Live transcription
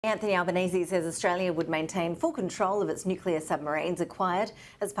Anthony Albanese says Australia would maintain full control of its nuclear submarines acquired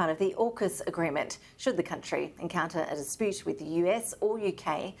as part of the AUKUS agreement, should the country encounter a dispute with the US or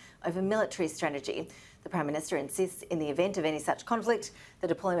UK over military strategy. The Prime Minister insists in the event of any such conflict, the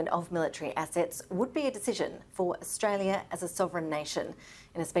deployment of military assets would be a decision for Australia as a sovereign nation.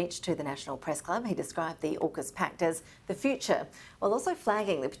 In a speech to the National Press Club, he described the AUKUS pact as the future, while also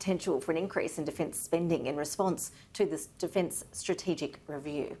flagging the potential for an increase in defence spending in response to this Defence Strategic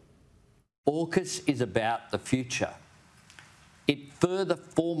Review. AUKUS is about the future. It further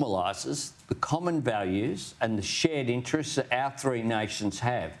formalises the common values and the shared interests that our three nations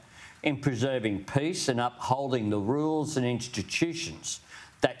have in preserving peace and upholding the rules and institutions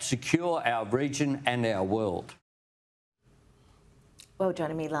that secure our region and our world. Well,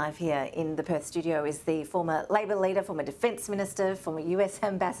 joining me live here in the Perth studio is the former Labor leader, former Defence Minister, former US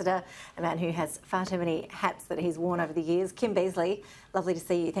Ambassador, a man who has far too many hats that he's worn over the years, Kim Beazley. Lovely to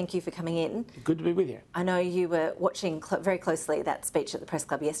see you. Thank you for coming in. Good to be with you. I know you were watching very closely that speech at the Press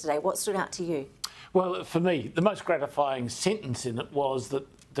Club yesterday. What stood out to you? Well, for me, the most gratifying sentence in it was that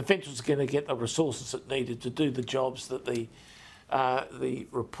Defence was going to get the resources it needed to do the jobs that the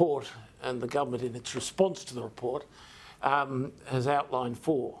report and the government in its response to the report has outlined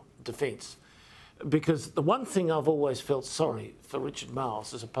for Defence. Because the one thing I've always felt sorry for Richard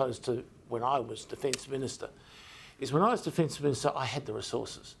Marles, as opposed to when I was Defence Minister, is when I was Defence Minister, I had the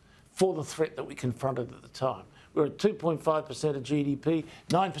resources for the threat that we confronted at the time. We were at 2.5% of GDP,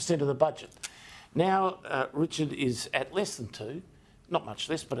 9% of the budget. Now Richard is at less than 2%, not much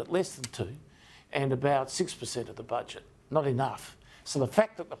less, but at less than 2%, and about 6% of the budget. Not enough. So the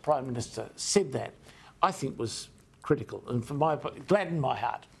fact that the Prime Minister said that, I think, was critical, and for my part, gladdened my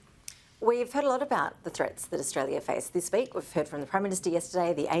heart. We've heard a lot about the threats that Australia faced this week. We've heard from the Prime Minister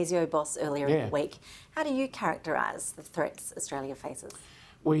yesterday, the ASIO boss earlier in the week. How do you characterise the threats Australia faces?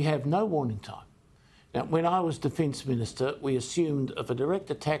 We have no warning time. Now, when I was Defence Minister, we assumed of a direct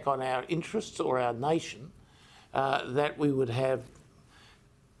attack on our interests or our nation, that we would have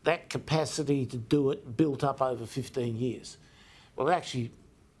that capacity to do it built up over 15 years. Well, it actually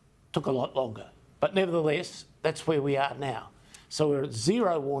took a lot longer. But nevertheless, that's where we are now. So we're at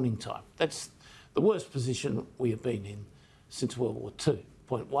zero warning time. That's the worst position we have been in since World War II.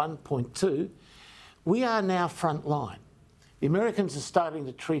 Point one. Point two, we are now front line. The Americans are starting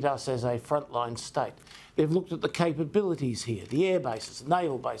to treat us as a frontline state. They've looked at the capabilities here, the air bases, the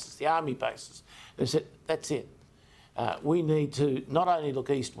naval bases, the army bases. They've said, that's it. We need to not only look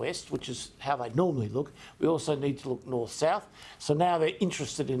east-west, which is how they normally look, we also need to look north-south. So now they're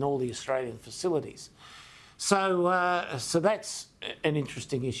interested in all the Australian facilities. So, so that's an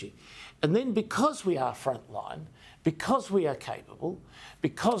interesting issue. And then because we are frontline, because we are capable,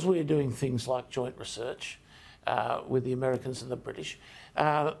 because we're doing things like joint research with the Americans and the British,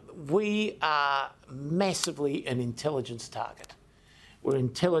 we are massively an intelligence target. We're an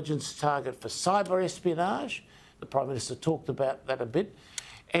intelligence target for cyber espionage. The Prime Minister talked about that a bit.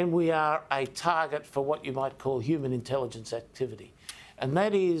 And we are a target for what you might call human intelligence activity. And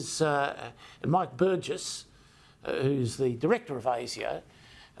that is, and Mike Burgess, who's the director of ASIO,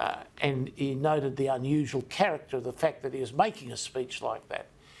 and he noted the unusual character of the fact that he was making a speech like that,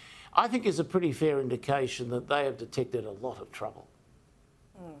 I think is a pretty fair indication that they have detected a lot of trouble.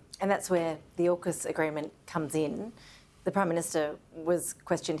 And that's where the AUKUS agreement comes in. The Prime Minister was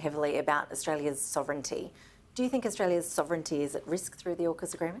questioned heavily about Australia's sovereignty. Do you think Australia's sovereignty is at risk through the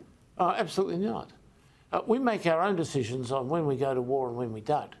AUKUS agreement? Oh, absolutely not. We make our own decisions on when we go to war and when we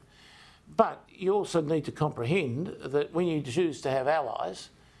don't. But you also need to comprehend that when you choose to have allies,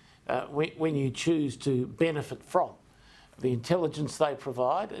 when you choose to benefit from the intelligence they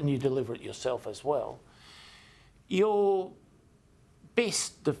provide, and you deliver it yourself as well, your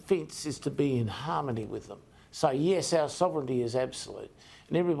best defence is to be in harmony with them. So yes, our sovereignty is absolute,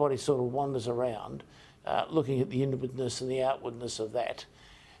 and everybody sort of wanders around looking at the inwardness and the outwardness of that,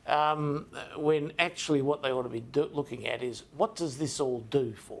 when actually what they ought to be looking at is, what does this all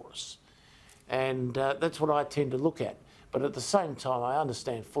do for us? And that's what I tend to look at. But at the same time, I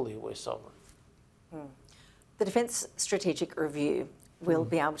understand fully we're sovereign. The Defence Strategic Review, we'll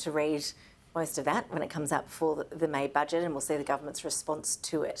be able to read most of that when it comes out before the May budget, and we'll see the government's response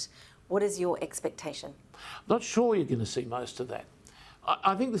to it. What is your expectation? I'm not sure you're going to see most of that.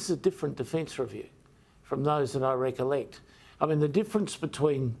 I think this is a different defence review from those that I recollect. I mean, the difference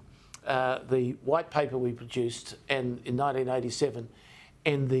between the white paper we produced in 1987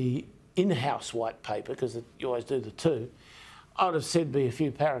 and the in-house white paper, because you always do the two, I would have said be a few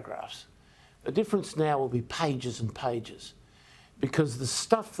paragraphs. The difference now will be pages and pages, because the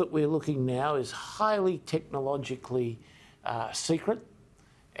stuff that we're looking now is highly technologically secret.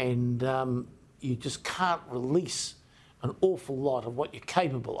 and you just can't release an awful lot of what you're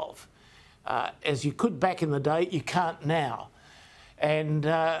capable of. As you could back in the day, you can't now. And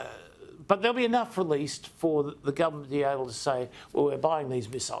but there'll be enough released for the government to be able to say, well, we're buying these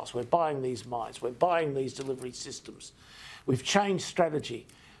missiles, we're buying these mines, we're buying these delivery systems. We've changed strategy.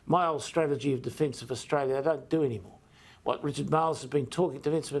 My old strategy of defence of Australia, I don't do anymore. What Richard Marles has been talking,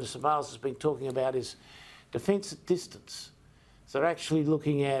 Defence Minister Marles has been talking about is defence at distance. So they're actually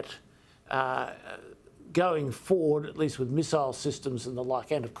looking at going forward, at least with missile systems and the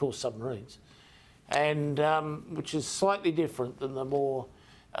like, and of course submarines, and which is slightly different than the more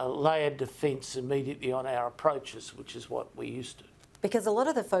layered defence immediately on our approaches, which is what we used to. Because a lot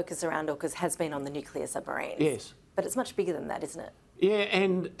of the focus around AUKUS has been on the nuclear submarines. Yes. But it's much bigger than that, isn't it? Yeah,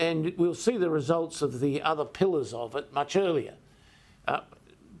 and we'll see the results of the other pillars of it much earlier,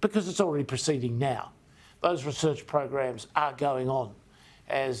 because it's already proceeding now. Those research programs are going on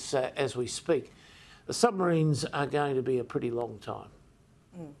as we speak. The submarines are going to be a pretty long time.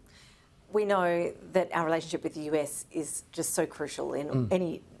 Mm. We know that our relationship with the US is just so crucial in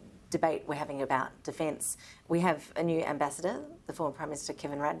any debate we're having about defence. We have a new ambassador, the former Prime Minister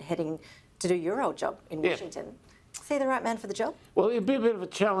Kevin Rudd, heading to do your old job in Washington. Is he the right man for the job? Well, it'll be a bit of a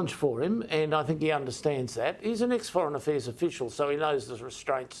challenge for him, and I think he understands that. He's an ex-Foreign Affairs official, so he knows the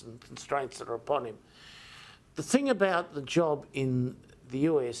restraints and constraints that are upon him. The thing about the job in the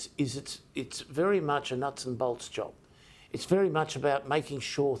US is it's very much a nuts and bolts job. It's very much about making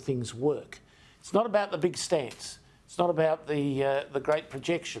sure things work. It's not about the big stance. It's not about the great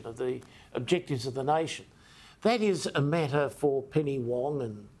projection of the objectives of the nation. That is a matter for Penny Wong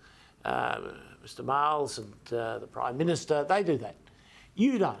and Mr Marles and the Prime Minister. They do that.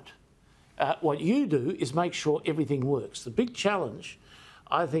 You don't. What you do is make sure everything works. The big challenge,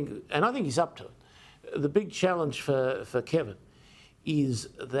 I think, and I think he's up to it, the big challenge for Kevin is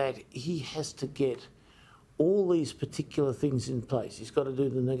that he has to get all these particular things in place. He's got to do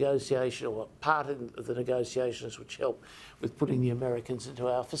the negotiation, or part of the negotiations which help with putting the Americans into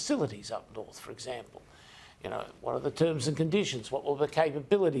our facilities up north, for example. You know, what are the terms and conditions? What will the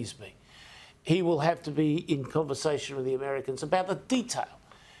capabilities be? He will have to be in conversation with the Americans about the detail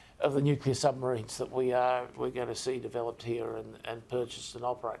of the nuclear submarines that we're going to see developed here and purchased and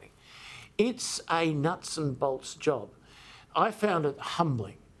operating. It's a nuts and bolts job. I found it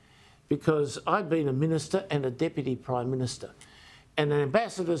humbling because I've been a minister and a deputy prime minister, and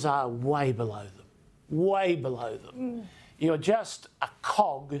ambassadors are way below them, way below them. You're just a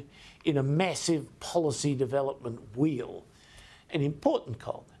cog in a massive policy development wheel, an important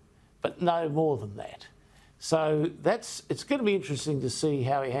cog, but no more than that. So it's going to be interesting to see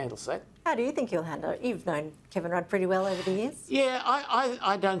how he handles that. How do you think he'll handle it? You've known Kevin Rudd pretty well over the years. Yeah,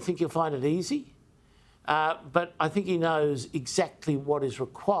 I don't think he'll find it easy, but I think he knows exactly what is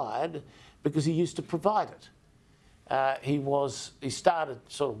required because he used to provide it. He started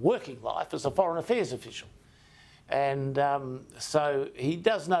sort of working life as a foreign affairs official, and so he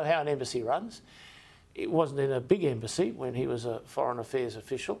does know how an embassy runs. It wasn't in a big embassy when he was a foreign affairs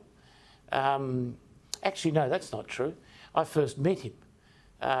official. Actually, no, that's not true. I first met him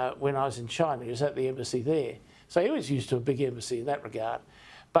when I was in China. He was at the embassy there. So he was used to a big embassy in that regard.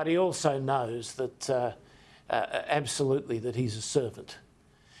 But he also knows that, absolutely, that he's a servant.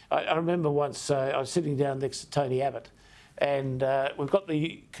 I remember once I was sitting down next to Tony Abbott, and we've got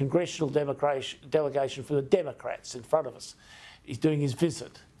the congressional delegation for the Democrats in front of us. He's doing his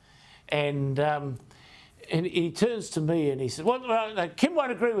visit. And he turns to me and he said, well, no, Kim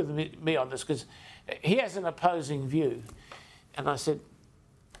won't agree with me on this because he has an opposing view. And I said,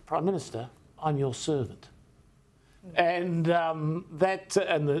 Prime Minister, I'm your servant. And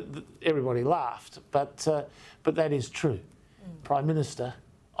everybody laughed, but that is true. Prime Minister,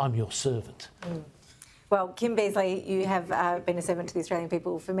 I'm your servant. Well, Kim Beazley, you have been a servant to the Australian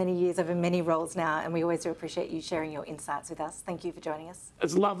people for many years, over many roles now, and we always do appreciate you sharing your insights with us. Thank you for joining us.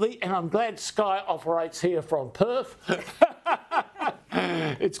 It's lovely, and I'm glad Sky operates here from Perth.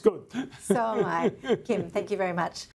 It's good. So am I. Kim, thank you very much.